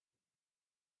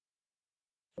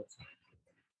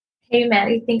Hey,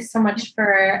 Maddie, thanks so much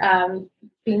for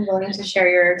being willing to share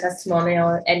your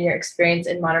testimonial and your experience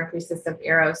in modern priestess of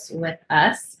Eros with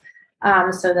us,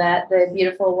 so that the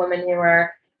beautiful women who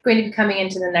are going to be coming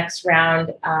into the next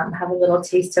round have a little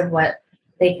taste of what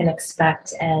they can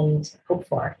expect and hope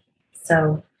for.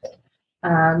 So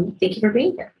thank you for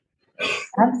being here.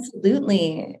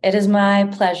 Absolutely. It is my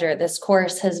pleasure. This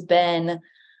course has been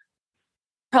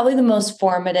probably the most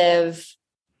formative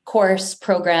course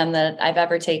program that I've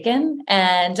ever taken.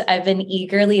 And I've been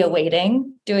eagerly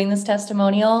awaiting doing this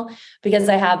testimonial because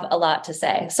I have a lot to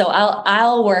say. So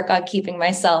I'll work on keeping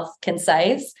myself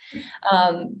concise.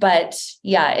 But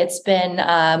yeah, it's been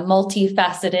a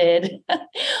multifaceted,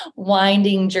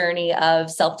 winding journey of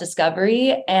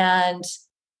self-discovery and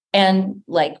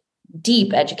like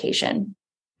deep education.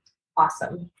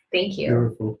 Awesome. Thank you.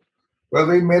 Beautiful. Well,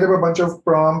 we made up a bunch of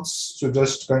prompts to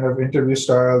just kind of interview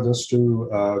style, just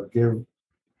to give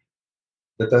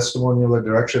the testimonial a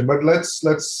direction. But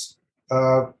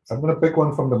I'm going to pick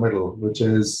one from the middle, which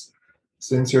is,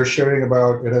 since you're sharing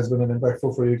about it has been an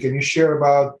impactful for you, can you share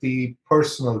about the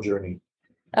personal journey?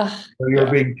 So you're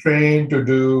being trained to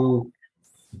do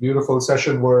beautiful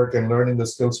session work and learning the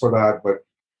skills for that. But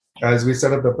as we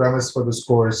set up the premise for this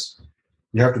course,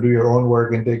 you have to do your own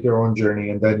work and take your own journey,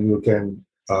 and then you can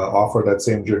offer that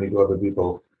same journey to other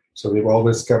people. So we've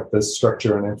always kept this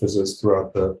structure and emphasis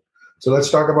throughout So let's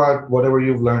talk about whatever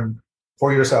you've learned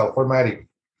for yourself, for Maddie,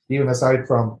 even aside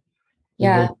from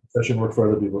session work for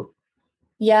other people.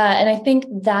 Yeah. And I think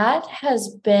that's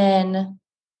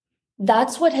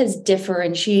what has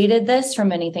differentiated this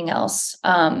from anything else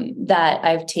that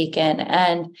I've taken.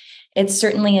 And it's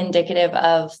certainly indicative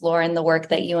of, Lauren, the work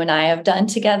that you and I have done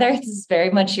together. This is very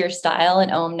much your style.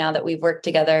 And now that we've worked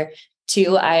together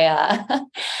too,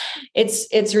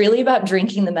 it's really about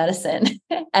drinking the medicine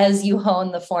as you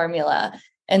hone the formula.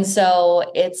 And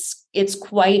so it's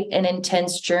quite an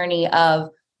intense journey of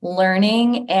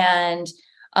learning and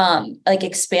like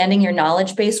expanding your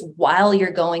knowledge base while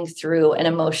you're going through an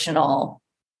emotional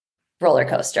roller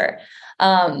coaster.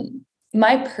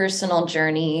 My personal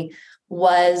journey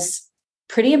was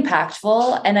pretty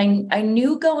impactful. And I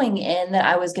knew going in that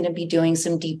I was going to be doing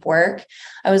some deep work.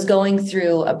 I was going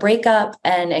through a breakup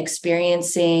and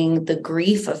experiencing the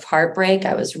grief of heartbreak.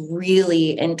 I was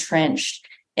really entrenched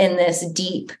in this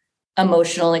deep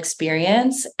emotional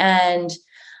experience. And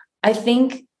I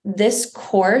think this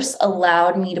course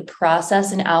allowed me to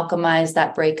process and alchemize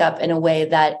that breakup in a way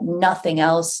that nothing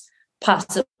else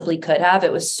possibly could have.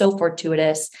 It was so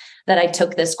fortuitous that I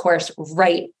took this course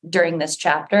right during this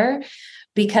chapter,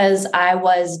 because I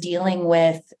was dealing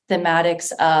with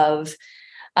thematics of,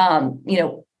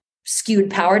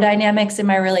 skewed power dynamics in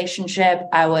my relationship.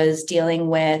 I was dealing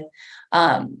with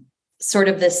sort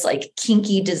of this like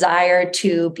kinky desire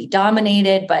to be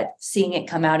dominated, but seeing it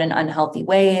come out in unhealthy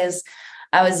ways.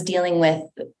 I was dealing with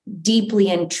deeply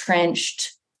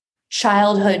entrenched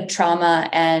childhood trauma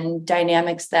and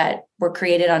dynamics that were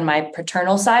created on my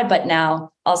paternal side, but now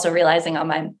also realizing on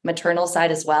my maternal side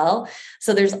as well.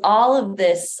 So there's all of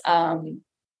this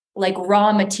like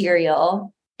raw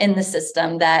material in the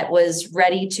system that was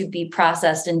ready to be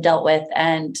processed and dealt with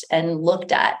and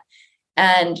looked at.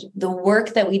 And the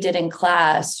work that we did in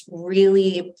class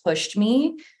really pushed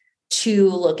me to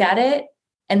look at it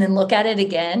and then look at it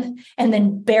again and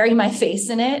then bury my face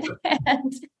in it.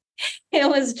 And it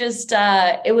was just,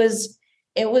 it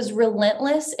was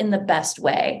relentless in the best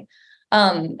way.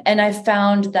 And I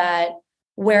found that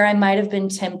where I might have been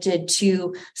tempted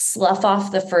to slough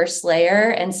off the first layer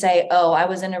and say, oh, I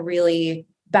was in a really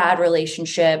bad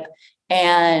relationship,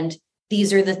 and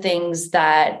these are the things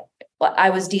that I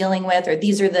was dealing with, or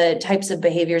these are the types of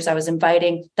behaviors I was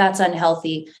inviting. That's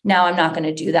unhealthy. Now I'm not going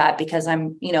to do that because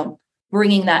I'm,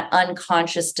 bringing that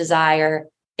unconscious desire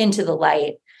into the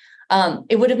light.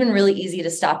 It would have been really easy to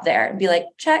stop there and be like,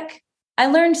 check, I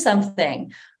learned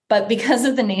something. But because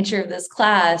of the nature of this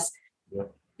class,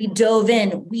 we dove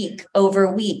in week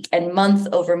over week and month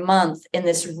over month in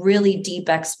this really deep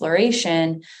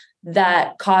exploration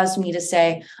that caused me to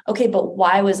say, okay, but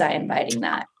why was I inviting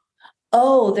that?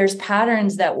 Oh, there's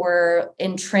patterns that were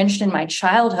entrenched in my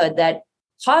childhood that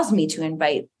caused me to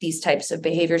invite these types of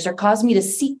behaviors or caused me to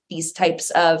seek these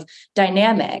types of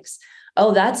dynamics.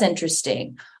 Oh, that's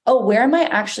interesting. Oh, where am I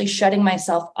actually shutting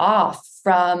myself off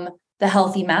from the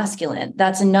healthy masculine?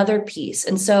 That's another piece.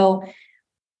 And so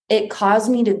it caused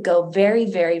me to go very,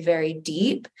 very, very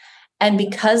deep. And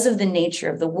because of the nature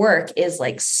of the work is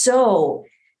like so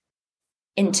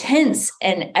intense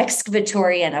and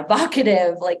excavatory and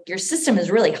evocative, like your system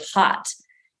is really hot.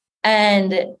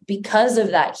 And because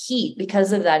of that heat,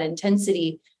 because of that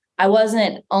intensity, I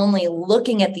wasn't only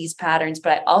looking at these patterns,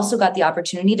 but I also got the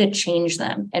opportunity to change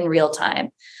them in real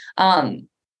time.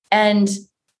 And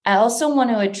I also want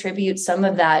to attribute some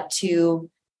of that to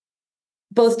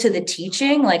both to the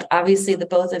teaching, like obviously the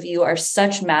both of you are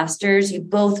such masters. You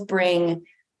both bring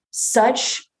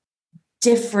such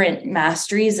different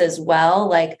masteries as well.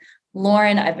 Like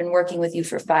Lauren, I've been working with you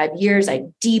for 5 years. I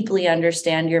deeply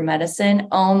understand your medicine.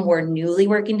 We're newly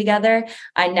working together.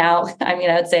 I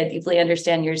would say I deeply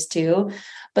understand yours too.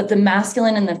 But the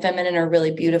masculine and the feminine are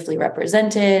really beautifully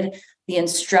represented. The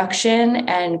instruction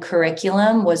and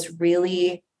curriculum was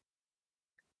really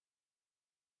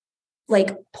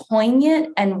like poignant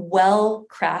and well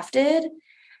crafted.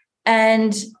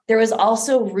 And there was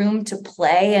also room to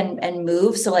play and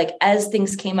move. So like as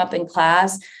things came up in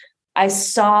class, I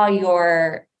saw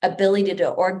your ability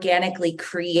to organically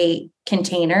create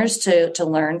containers to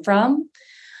learn from.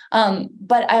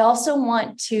 But I also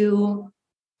want to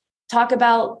talk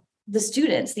about the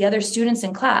students, the other students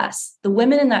in class. The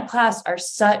women in that class are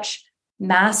such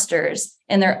masters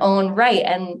in their own right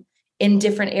and in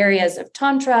different areas of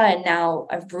Tantra. And now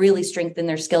I've really strengthened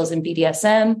their skills in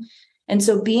BDSM. And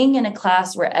so being in a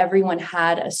class where everyone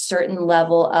had a certain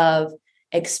level of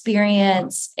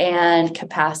experience and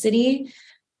capacity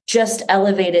just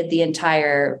elevated the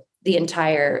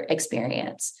entire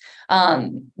experience.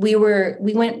 We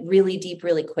went really deep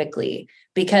really quickly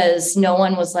because no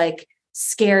one was like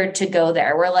scared to go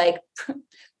there. We're like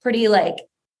pretty like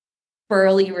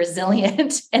burly,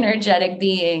 resilient, energetic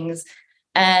beings.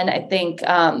 And I think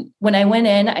when I went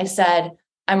in, I said,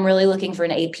 I'm really looking for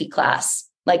an AP class,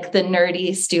 like the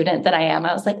nerdy student that I am.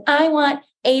 I was like, I want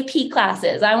AP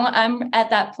classes. I'm at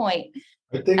that point.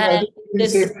 I think we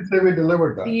safely say we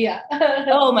delivered that. Yeah.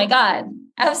 Oh my God.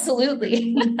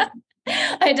 Absolutely.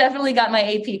 I definitely got my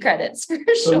AP credits for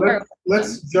So sure.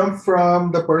 let's jump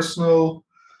from the personal.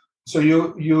 So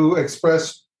you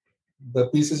expressed the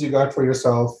pieces you got for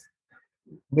yourself.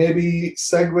 Maybe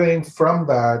segueing from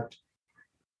that,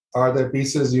 are there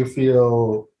pieces you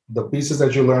feel, the pieces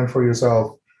that you learned for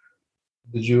yourself,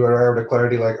 did you arrive at a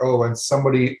clarity like, oh, when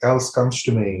somebody else comes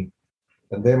to me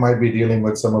and they might be dealing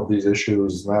with some of these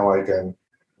issues, now I can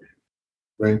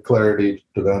bring clarity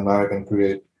to them, now I can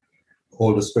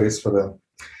hold a space for them.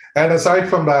 And aside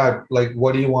from that, like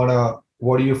what do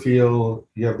you feel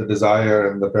you have the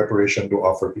desire and the preparation to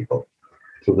offer people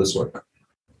through this work?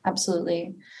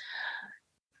 Absolutely.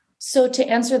 So to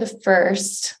answer the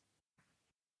first,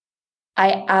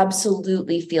 I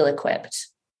absolutely feel equipped.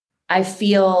 I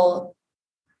feel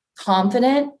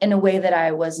confident in a way that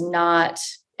I was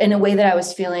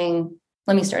feeling.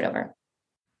 Let me start over.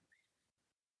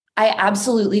 I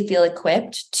absolutely feel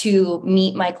equipped to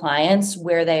meet my clients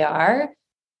where they are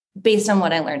based on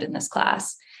what I learned in this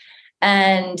class.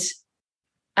 And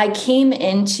I came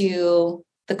into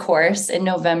the course in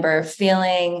November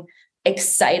feeling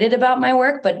excited about my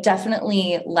work, but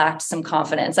definitely lacked some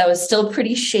confidence. I was still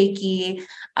pretty shaky.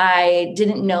 I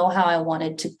didn't know how I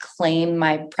wanted to claim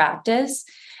my practice.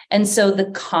 And so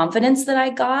the confidence that I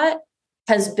got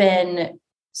has been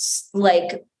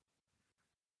like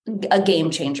a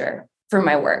game changer for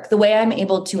my work. The way I'm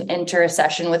able to enter a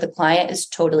session with a client is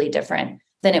totally different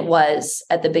than it was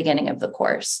at the beginning of the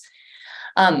course.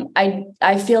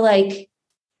 I feel like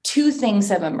two things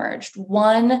have emerged.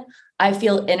 One, I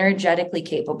feel energetically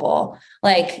capable,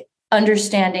 like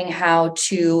understanding how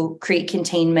to create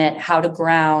containment, how to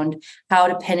ground, how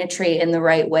to penetrate in the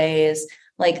right ways.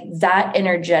 Like that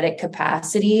energetic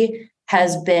capacity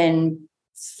has been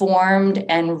formed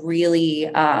and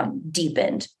really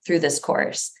deepened through this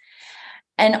course.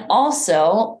 And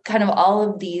also kind of all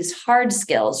of these hard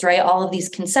skills, right? All of these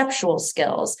conceptual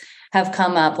skills have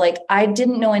come up. Like I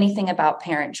didn't know anything about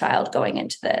parent-child going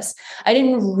into this. I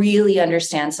didn't really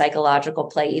understand psychological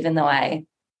play, even though I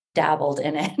dabbled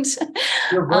in it.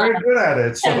 You're very good at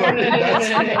it. So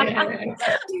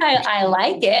I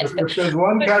like it. If there's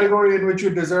one category in which you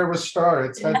deserve a star,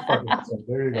 it's head fucking. So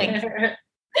there you go.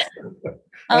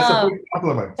 That's a big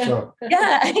compliment. So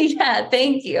yeah,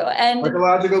 thank you. And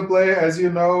psychological play, as you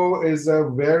know, is a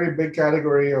very big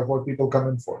category of what people come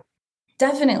in for.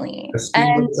 Definitely.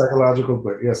 And psychological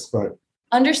play. Yes, but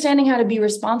understanding how to be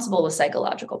responsible with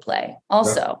psychological play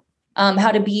also. Yeah.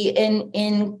 How to be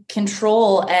in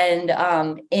control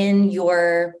and in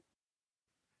your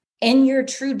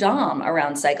true dom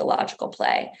around psychological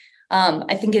play,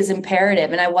 I think is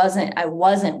imperative. And I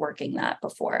wasn't working that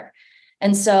before.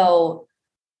 And so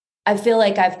I feel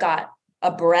like I've got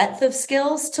a breadth of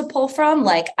skills to pull from.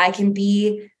 Like I can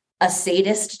be a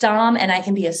sadist dom and I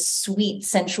can be a sweet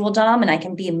sensual dom and I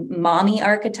can be a mommy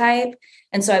archetype.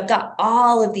 And so I've got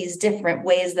all of these different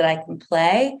ways that I can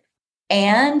play.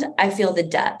 And I feel the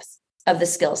depth of the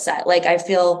skill set. Like I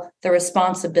feel the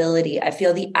responsibility. I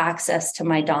feel the access to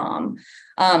my dom.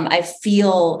 I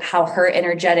feel how her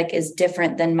energetic is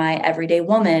different than my everyday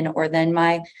woman or than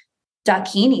my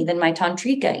Dakini, than my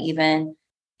Tantrika even.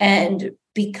 And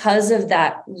because of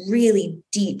that really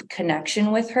deep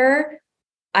connection with her,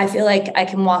 I feel like I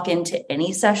can walk into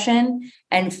any session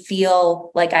and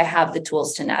feel like I have the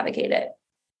tools to navigate it.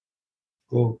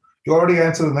 Cool. You already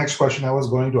answered the next question I was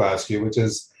going to ask you, which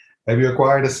is, have you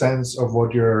acquired a sense of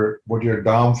what your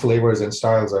dom flavors and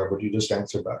styles are? But you just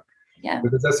answered that. Yeah.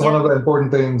 Because that's one of the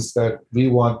important things that we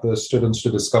want the students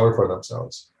to discover for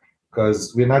themselves.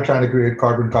 Because we're not trying to create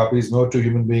carbon copies. No two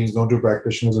human beings, no two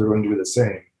practitioners are going to be the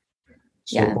same.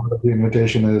 So part of the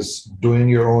invitation is doing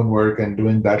your own work and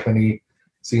doing that many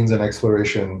scenes and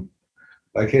exploration.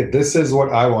 Like, hey, this is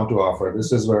what I want to offer.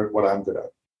 This is what I'm good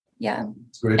at. Yeah.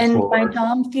 It's great. And my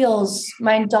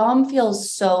dom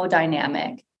feels so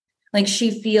dynamic. Like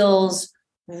she feels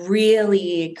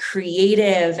really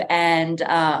creative and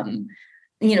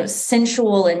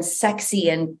sensual and sexy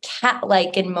and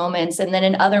cat-like in moments, and then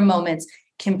in other moments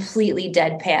completely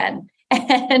deadpan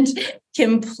and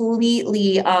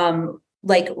completely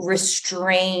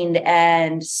restrained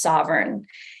and sovereign.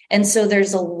 And so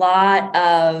there's a lot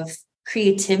of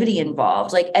creativity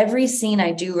involved. Like every scene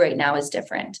I do right now is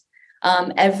different.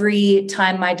 Every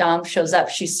time my dom shows up,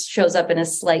 she shows up in a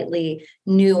slightly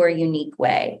new or unique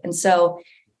way. And so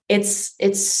it's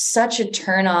such a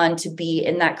turn on to be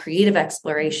in that creative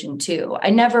exploration too. I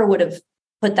never would have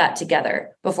put that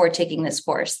together before taking this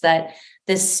course, that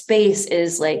this space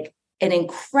is like an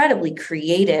incredibly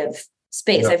creative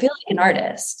space. I feel like an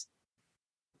artist.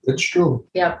 It's true.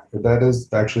 Yeah. That is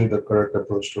actually the correct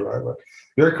approach to arrive at.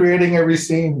 You're creating every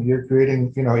scene. You're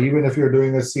creating, even if you're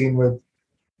doing a scene with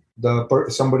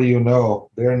somebody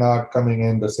they're not coming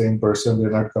in the same person.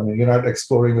 You're not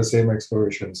exploring the same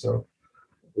exploration. So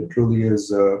it truly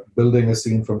is building a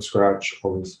scene from scratch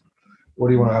always. What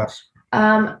do you want to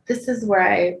ask? This is where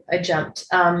I jumped.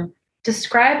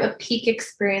 Describe a peak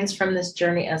experience from this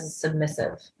journey as a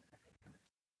submissive.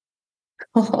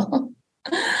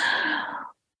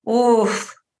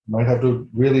 Oof. Might have to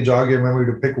really jog your memory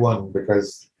to pick one,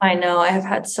 because I know I have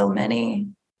had so many.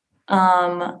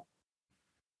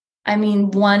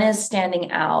 One is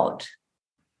standing out,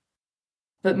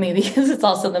 but maybe because it's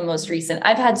also the most recent.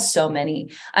 I've had so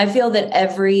many. I feel that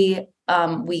every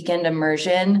weekend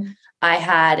immersion, I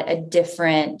had a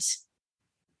different,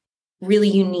 really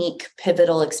unique,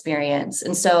 pivotal experience.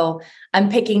 And so I'm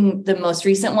picking the most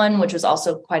recent one, which was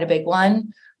also quite a big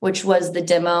one, which was the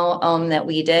demo that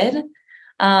we did.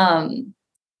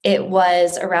 It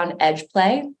was around edge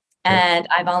play, and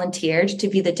I volunteered to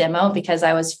be the demo because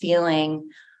I was feeling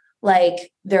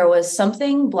like there was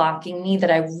something blocking me that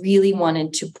I really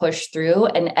wanted to push through,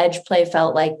 and edge play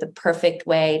felt like the perfect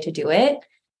way to do it.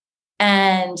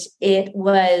 And it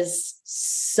was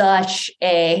such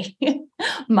a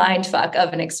mind fuck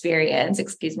of an experience,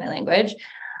 excuse my language.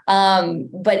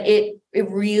 But it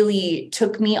really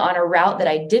took me on a route that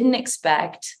I didn't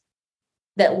expect,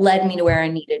 that led me to where I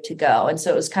needed to go. And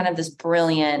so it was kind of this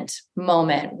brilliant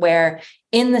moment where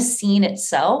in the scene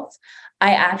itself,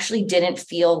 I actually didn't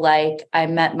feel like I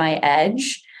met my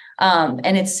edge.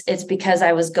 And it's because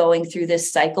I was going through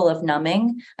this cycle of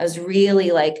numbing. I was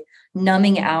really like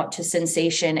numbing out to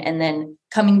sensation and then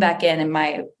coming back in. And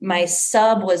my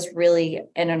sub was really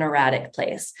in an erratic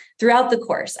place throughout the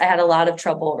course. I had a lot of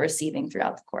trouble receiving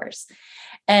throughout the course.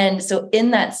 And so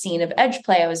in that scene of edge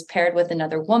play, I was paired with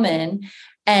another woman,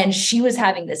 and she was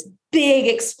having this big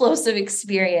explosive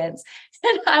experience.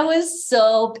 And I was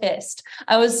so pissed.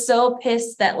 I was so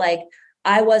pissed that like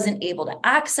I wasn't able to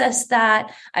access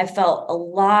that. I felt a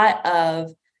lot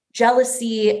of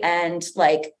jealousy and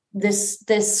like this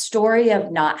story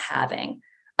of not having.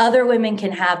 Other women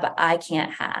can have, but I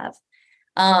can't have.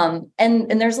 And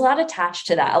there's a lot attached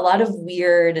to that, a lot of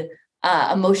weird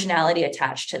emotionality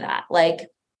attached to that, like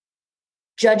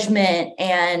judgment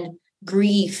and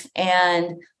grief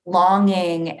and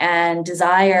longing and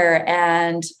desire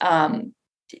and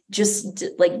just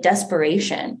like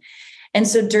desperation. And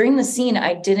so during the scene,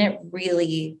 I didn't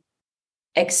really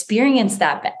experience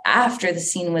that. But after the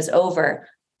scene was over,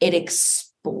 it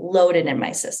exploded in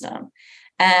my system.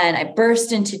 And I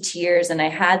burst into tears, and I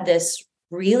had this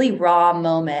really raw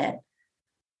moment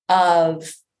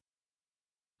of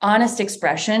honest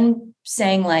expression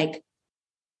saying like,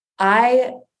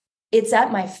 it's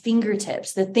at my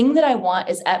fingertips. The thing that I want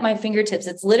is at my fingertips.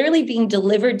 It's literally being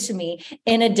delivered to me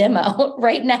in a demo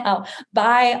right now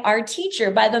by our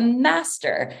teacher, by the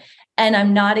master, and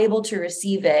I'm not able to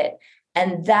receive it.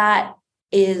 And that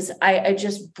is I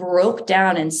just broke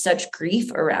down in such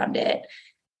grief around it.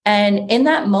 And in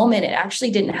that moment, it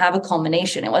actually didn't have a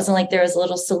culmination. It wasn't like there was a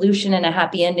little solution and a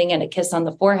happy ending and a kiss on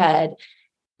the forehead.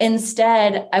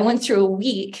 Instead, I went through a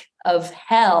week of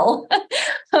hell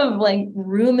of like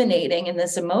ruminating in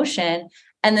this emotion.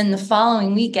 And then the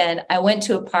following weekend, I went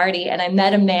to a party and I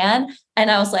met a man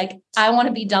and I was like, I want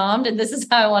to be dommed and this is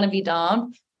how I want to be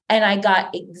dommed. And I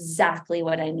got exactly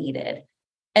what I needed.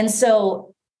 And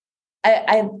so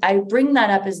I bring that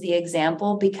up as the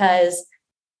example because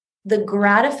the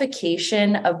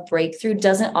gratification of breakthrough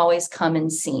doesn't always come in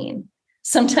scene.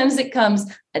 Sometimes it comes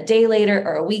a day later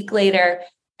or a week later,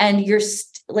 and you're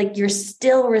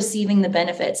still receiving the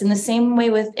benefits. In the same way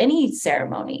with any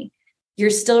ceremony, you're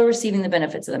still receiving the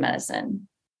benefits of the medicine.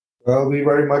 Well, we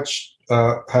very much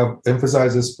have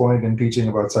emphasized this point in teaching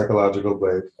about psychological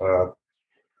play.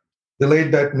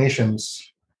 Delayed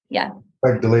detonations. Yeah.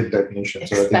 Like delayed detonation.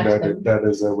 So I think that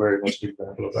is a very much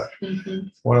example of that. Mm-hmm.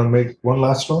 Want to make one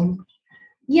last one?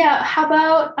 Yeah. How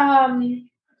about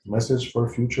message for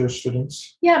future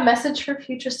students? Yeah, message for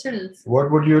future students. What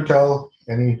would you tell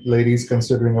any ladies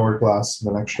considering our class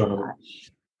in the next tournament?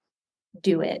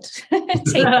 Do it.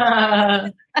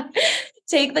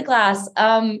 Take the class.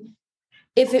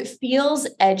 If it feels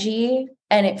edgy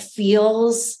and it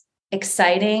feels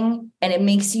exciting and it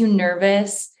makes you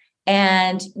nervous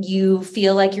and you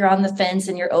feel like you're on the fence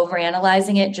and you're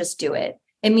overanalyzing it, just do it.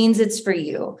 It means it's for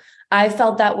you. I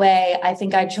felt that way. I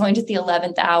think I joined at the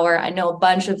 11th hour. I know a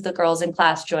bunch of the girls in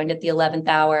class joined at the 11th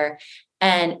hour,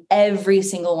 and every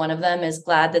single one of them is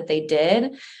glad that they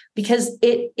did because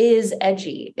it is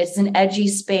edgy. It's an edgy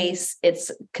space.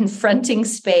 It's confronting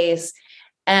space.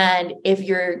 And if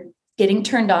you're getting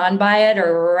turned on by it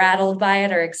or rattled by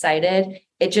it or excited,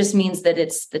 it just means that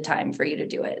it's the time for you to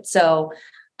do it. So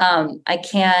I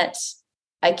can't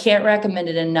recommend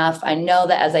it enough. I know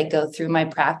that as I go through my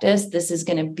practice, this is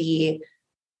going to be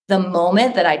the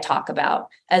moment that I talk about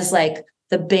as like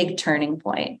the big turning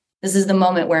point. This is the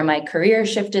moment where my career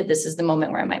shifted. This is the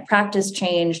moment where my practice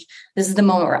changed. This is the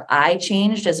moment where I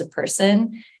changed as a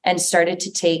person and started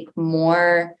to take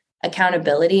more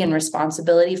accountability and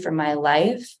responsibility for my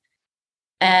life.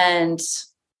 And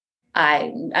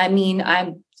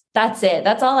that's it.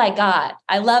 That's all I got.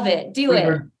 I love it. Do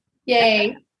it.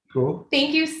 Yay. Cool.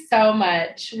 Thank you so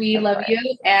much. We love you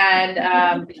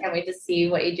and we can't wait to see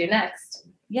what you do next.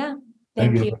 Yeah.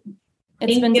 Thank you.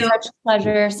 It's been such a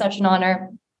pleasure, such an honor.